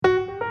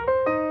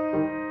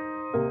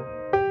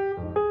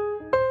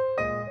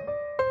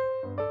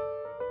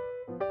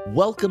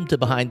Welcome to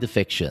Behind the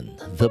Fiction,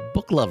 the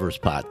Book Lovers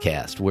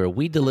podcast, where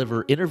we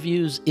deliver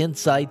interviews,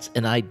 insights,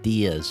 and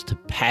ideas to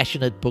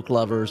passionate book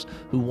lovers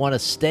who want to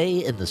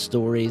stay in the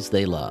stories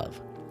they love.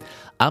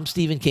 I'm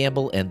Stephen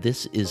Campbell, and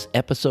this is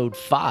episode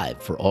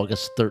 5 for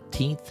August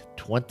 13th,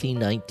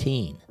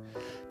 2019.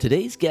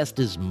 Today's guest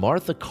is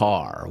Martha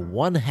Carr,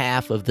 one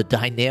half of the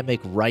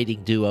dynamic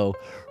writing duo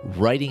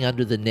writing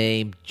under the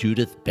name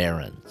Judith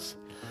Behrens.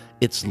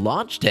 It's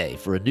launch day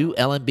for a new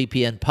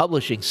LMBPN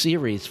publishing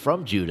series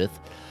from Judith,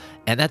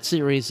 and that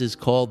series is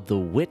called The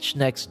Witch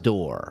Next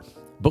Door.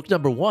 Book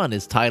number 1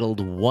 is titled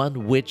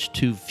One Witch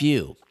Too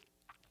Few.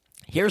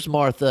 Here's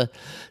Martha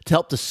to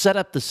help to set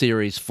up the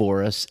series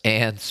for us,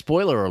 and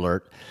spoiler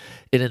alert,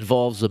 it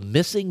involves a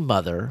missing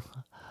mother,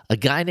 a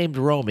guy named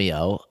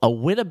Romeo, a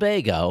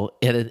Winnebago,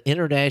 and an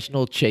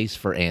international chase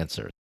for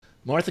answers.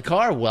 Martha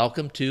Carr,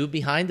 welcome to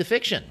Behind the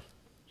Fiction.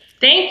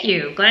 Thank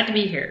you. Glad to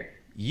be here.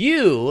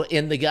 You,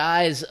 in the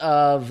guise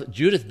of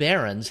Judith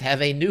Behrens, have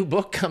a new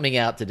book coming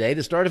out today,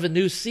 the start of a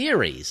new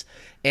series.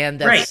 And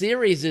that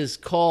series is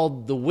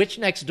called The Witch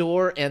Next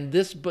Door, and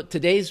this book,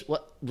 today's,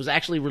 what was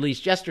actually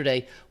released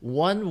yesterday,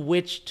 One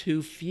Witch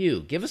Too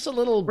Few. Give us a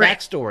little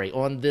backstory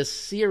on this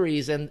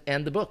series and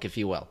the book, if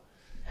you will.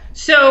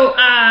 So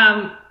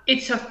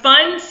it's a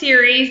fun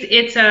series.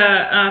 It's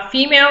a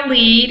female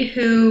lead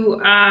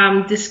who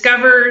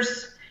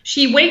discovers...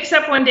 She wakes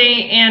up one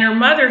day and her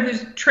mother,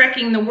 who's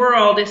trekking the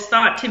world, is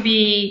thought to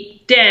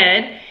be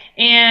dead,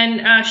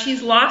 and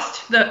she's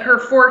lost her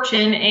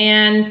fortune,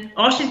 and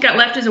all she's got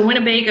left is a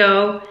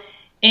Winnebago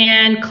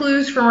and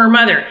clues from her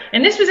mother.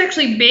 And this was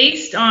actually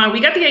based on,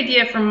 we got the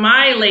idea from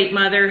my late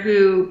mother,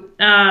 who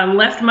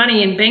left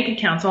money in bank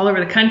accounts all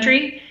over the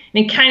country,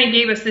 and it kind of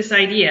gave us this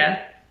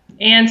idea.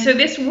 And so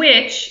this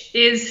witch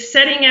is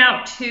setting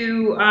out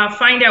to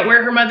find out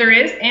where her mother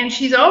is, and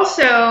she's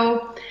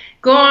also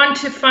gone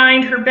to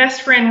find her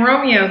best friend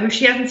Romeo, who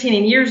she hasn't seen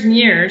in years and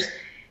years,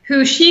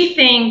 who she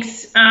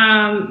thinks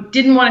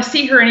didn't want to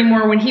see her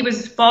anymore when he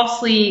was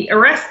falsely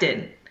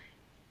arrested.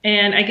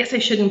 And I guess I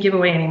shouldn't give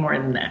away any more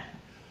than that.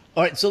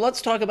 All right, so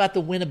let's talk about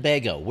the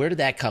Winnebago. Where did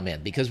that come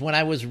in? Because when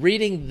I was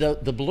reading the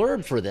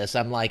blurb for this,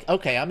 I'm like,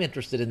 okay, I'm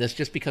interested in this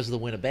just because of the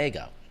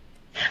Winnebago.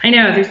 I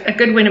know, there's a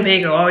good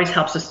Winnebago always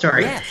helps a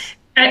story.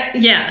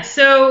 Yes.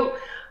 So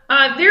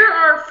there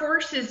are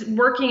forces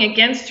working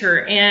against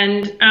her,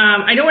 and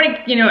I don't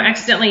want to,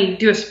 accidentally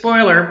do a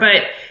spoiler,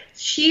 but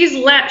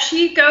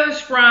she goes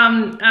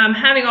from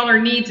having all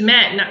her needs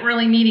met, not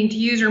really needing to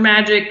use her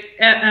magic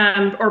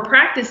or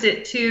practice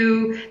it,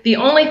 to the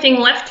only thing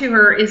left to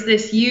her is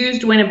this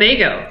used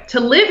Winnebago to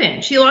live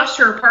in. She lost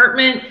her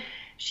apartment.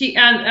 She's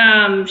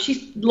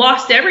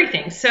lost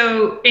everything.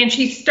 And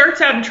she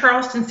starts out in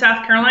Charleston,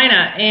 South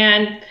Carolina,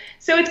 and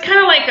so it's kind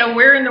of like a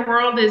Where in the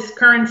World is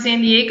Carmen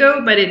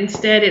Sandiego, but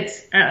instead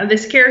it's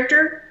this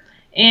character.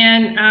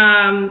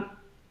 And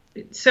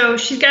so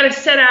she's got to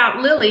set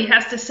out, Lily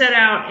has to set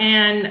out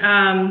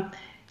and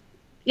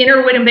in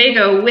her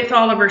Winnebago with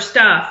all of her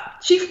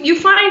stuff. You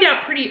find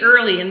out pretty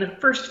early in the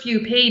first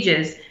few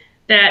pages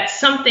that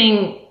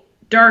something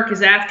dark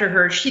is after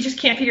her. She just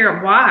can't figure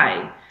out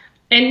why.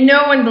 And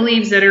no one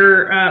believes that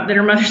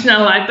her mother's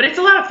not alive, but it's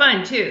a lot of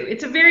fun too.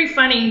 It's a very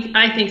funny,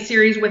 I think,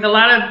 series with a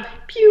lot of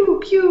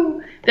pew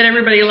pew that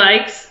everybody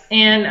likes,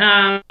 and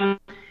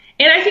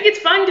I think it's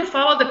fun to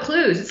follow the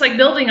clues. It's like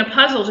building a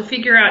puzzle to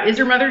figure out, is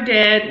her mother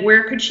dead?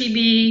 Where could she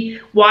be?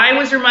 Why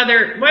was her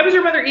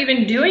mother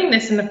even doing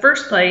this in the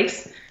first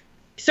place?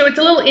 So it's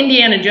a little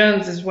Indiana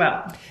Jones as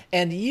well.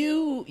 And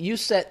you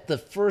set the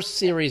first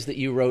series that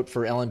you wrote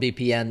for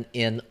LMBPN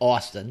in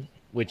Austin,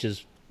 which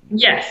is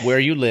where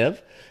you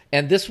live.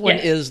 And this one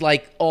is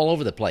like all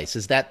over the place.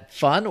 Is that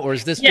fun, or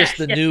is this just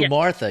the new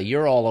Martha?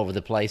 You're all over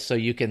the place, so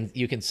you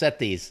can set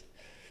these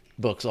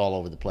books all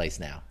over the place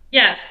now.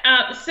 Yeah.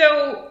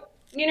 So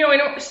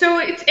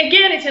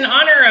it's in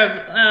honor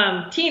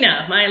of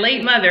Tina, my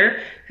late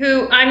mother,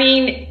 who,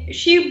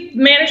 she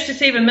managed to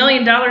save $1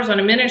 million on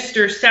a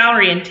minister's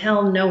salary and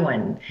tell no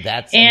one.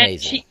 That's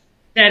amazing.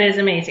 That is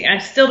amazing. I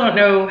still don't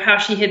know how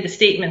she hid the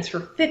statements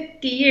for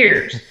 50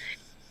 years.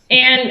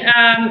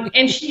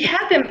 And she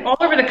had them all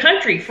over the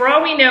country. For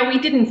all we know, we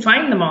didn't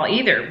find them all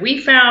either.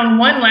 We found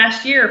one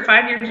last year,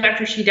 5 years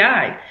after she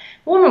died.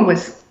 The woman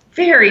was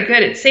very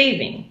good at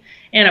saving,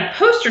 and a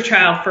poster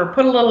child for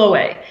Put a Little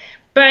Away.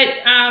 But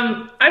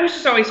I was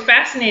just always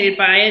fascinated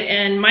by it.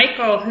 And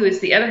Michael, who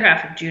is the other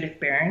half of Judith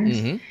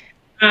Behrens,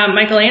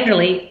 Michael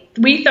Anderle,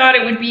 we thought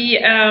it would be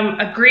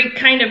a great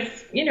kind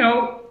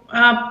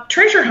of,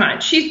 treasure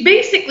hunt. She's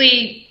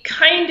basically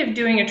kind of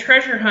doing a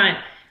treasure hunt.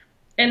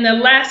 And the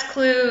last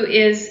clue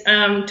is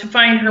to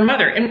find her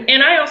mother.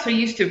 And I also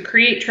used to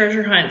create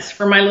treasure hunts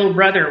for my little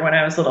brother when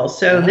I was little.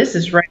 So this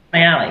is right up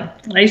my alley.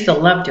 I used to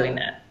love doing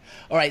that.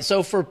 All right.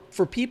 So for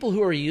people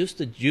who are used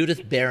to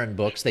Judith Behrens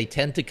books, they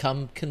tend to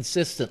come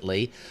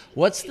consistently.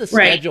 What's the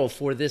schedule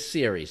for this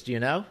series? Do you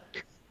know?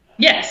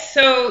 Yes.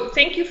 So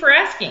thank you for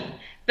asking.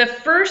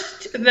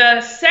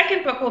 The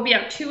second book will be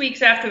out 2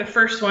 weeks after the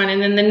first one.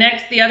 And then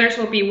the others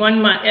will be 1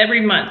 month.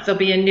 Every month there'll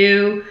be a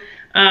new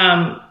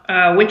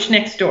Witch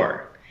Next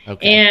Door.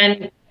 Okay.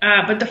 And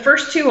but the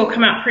first two will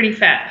come out pretty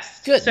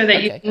fast. Good. So that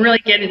Okay. you can really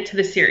get into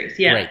the series.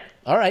 Yeah. Great.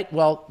 All right.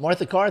 Well,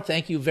 Martha Carr,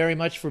 thank you very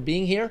much for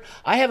being here.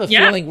 I have a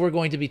Yeah. feeling we're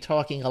going to be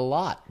talking a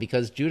lot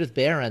because Judith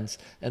Behrens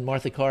and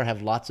Martha Carr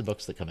have lots of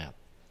books that come out.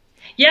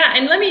 Yeah,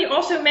 and let me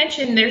also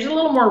mention there's a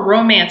little more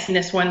romance in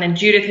this one than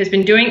Judith has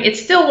been doing.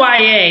 It's still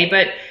YA,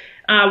 but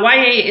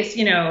YA is,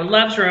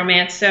 loves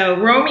romance. So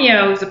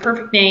Romeo is a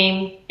perfect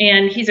name,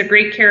 and he's a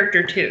great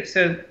character too.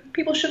 So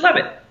people should love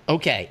it.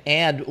 Okay.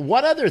 And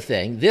one other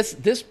thing,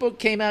 this book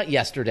came out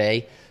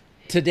yesterday.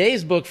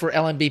 Today's book for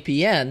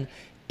LMBPN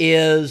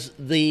is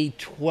the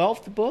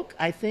 12th book,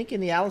 I think, in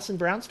the Alison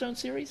Brownstone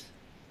series.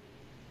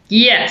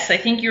 Yes, I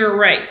think you're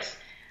right.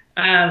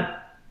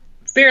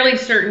 Fairly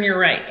certain you're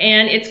right.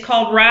 And it's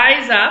called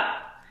Rise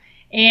Up,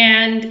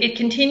 and it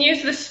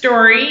continues the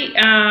story.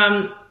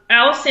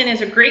 Allison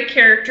is a great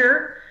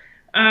character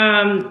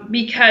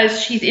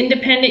because she's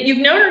independent. You've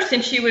known her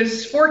since she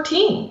was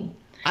 14.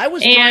 I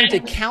was trying to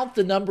count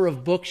the number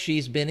of books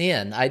she's been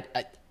in.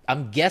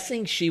 I'm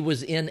guessing she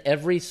was in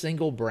every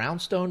single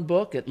Brownstone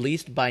book, at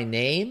least by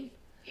name.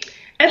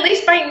 At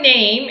least by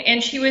name,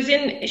 and she was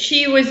in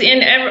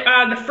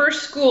the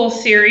first school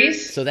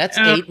series. So that's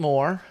 8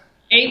 more.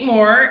 8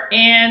 more,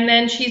 and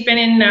then she's been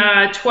in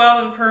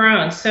 12 of her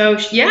own. So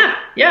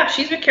yeah,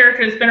 she's a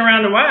character that's been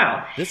around a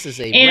while. This is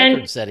a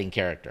record-setting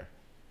character.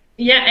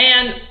 Yeah,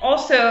 and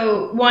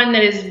also one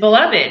that is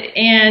beloved.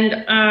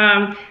 And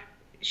I'm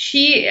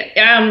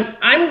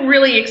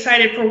really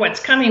excited for what's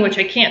coming, which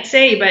I can't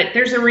say, but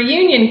there's a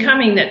reunion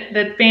coming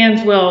that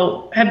fans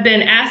will have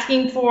been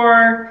asking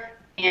for,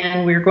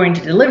 and we're going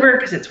to deliver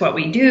because it's what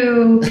we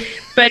do.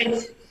 But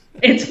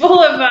it's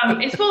full of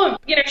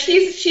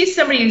she's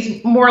somebody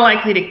who's more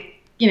likely to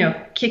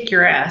kick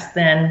your ass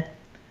than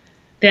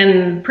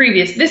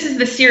previous. This is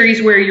the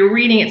series where you're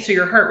reading it so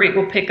your heart rate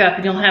will pick up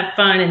and you'll have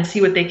fun and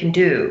see what they can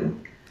do.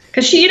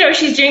 Because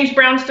she's James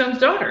Brownstone's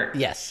daughter.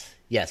 Yes,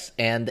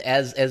 and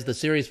as the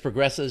series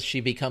progresses, she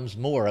becomes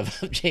more of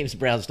James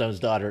Brownstone's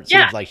daughter. It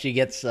seems like she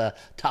gets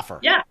tougher.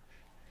 Yeah.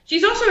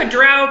 She's also a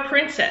drow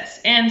princess,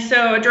 and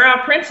so a drow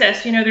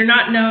princess, they're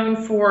not known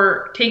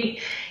for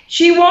taking.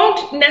 She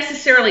won't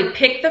necessarily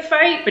pick the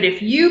fight, but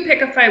if you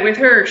pick a fight with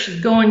her, she's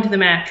going to the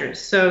mattress.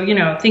 So,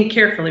 think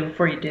carefully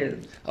before you do.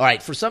 All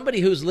right, for somebody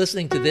who's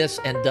listening to this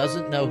and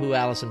doesn't know who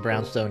Alison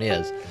Brownstone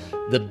is,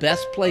 the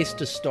best place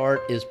to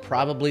start is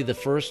probably the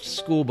first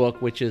school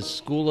book, which is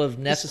School of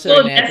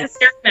Necessary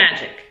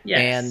Magic. Yes.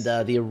 And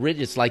the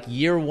original, it's like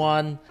year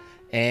 1.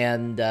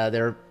 And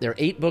there are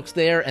 8 books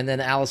there, and then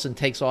Allison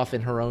takes off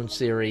in her own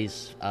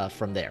series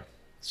from there.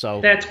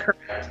 So that's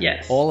correct.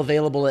 Yes, all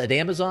available at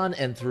Amazon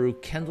and through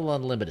Kindle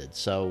Unlimited.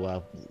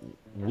 So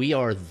we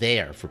are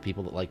there for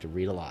people that like to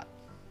read a lot.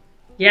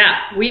 Yeah,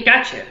 we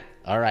got you.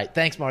 All right,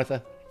 thanks,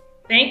 Martha.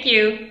 Thank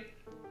you.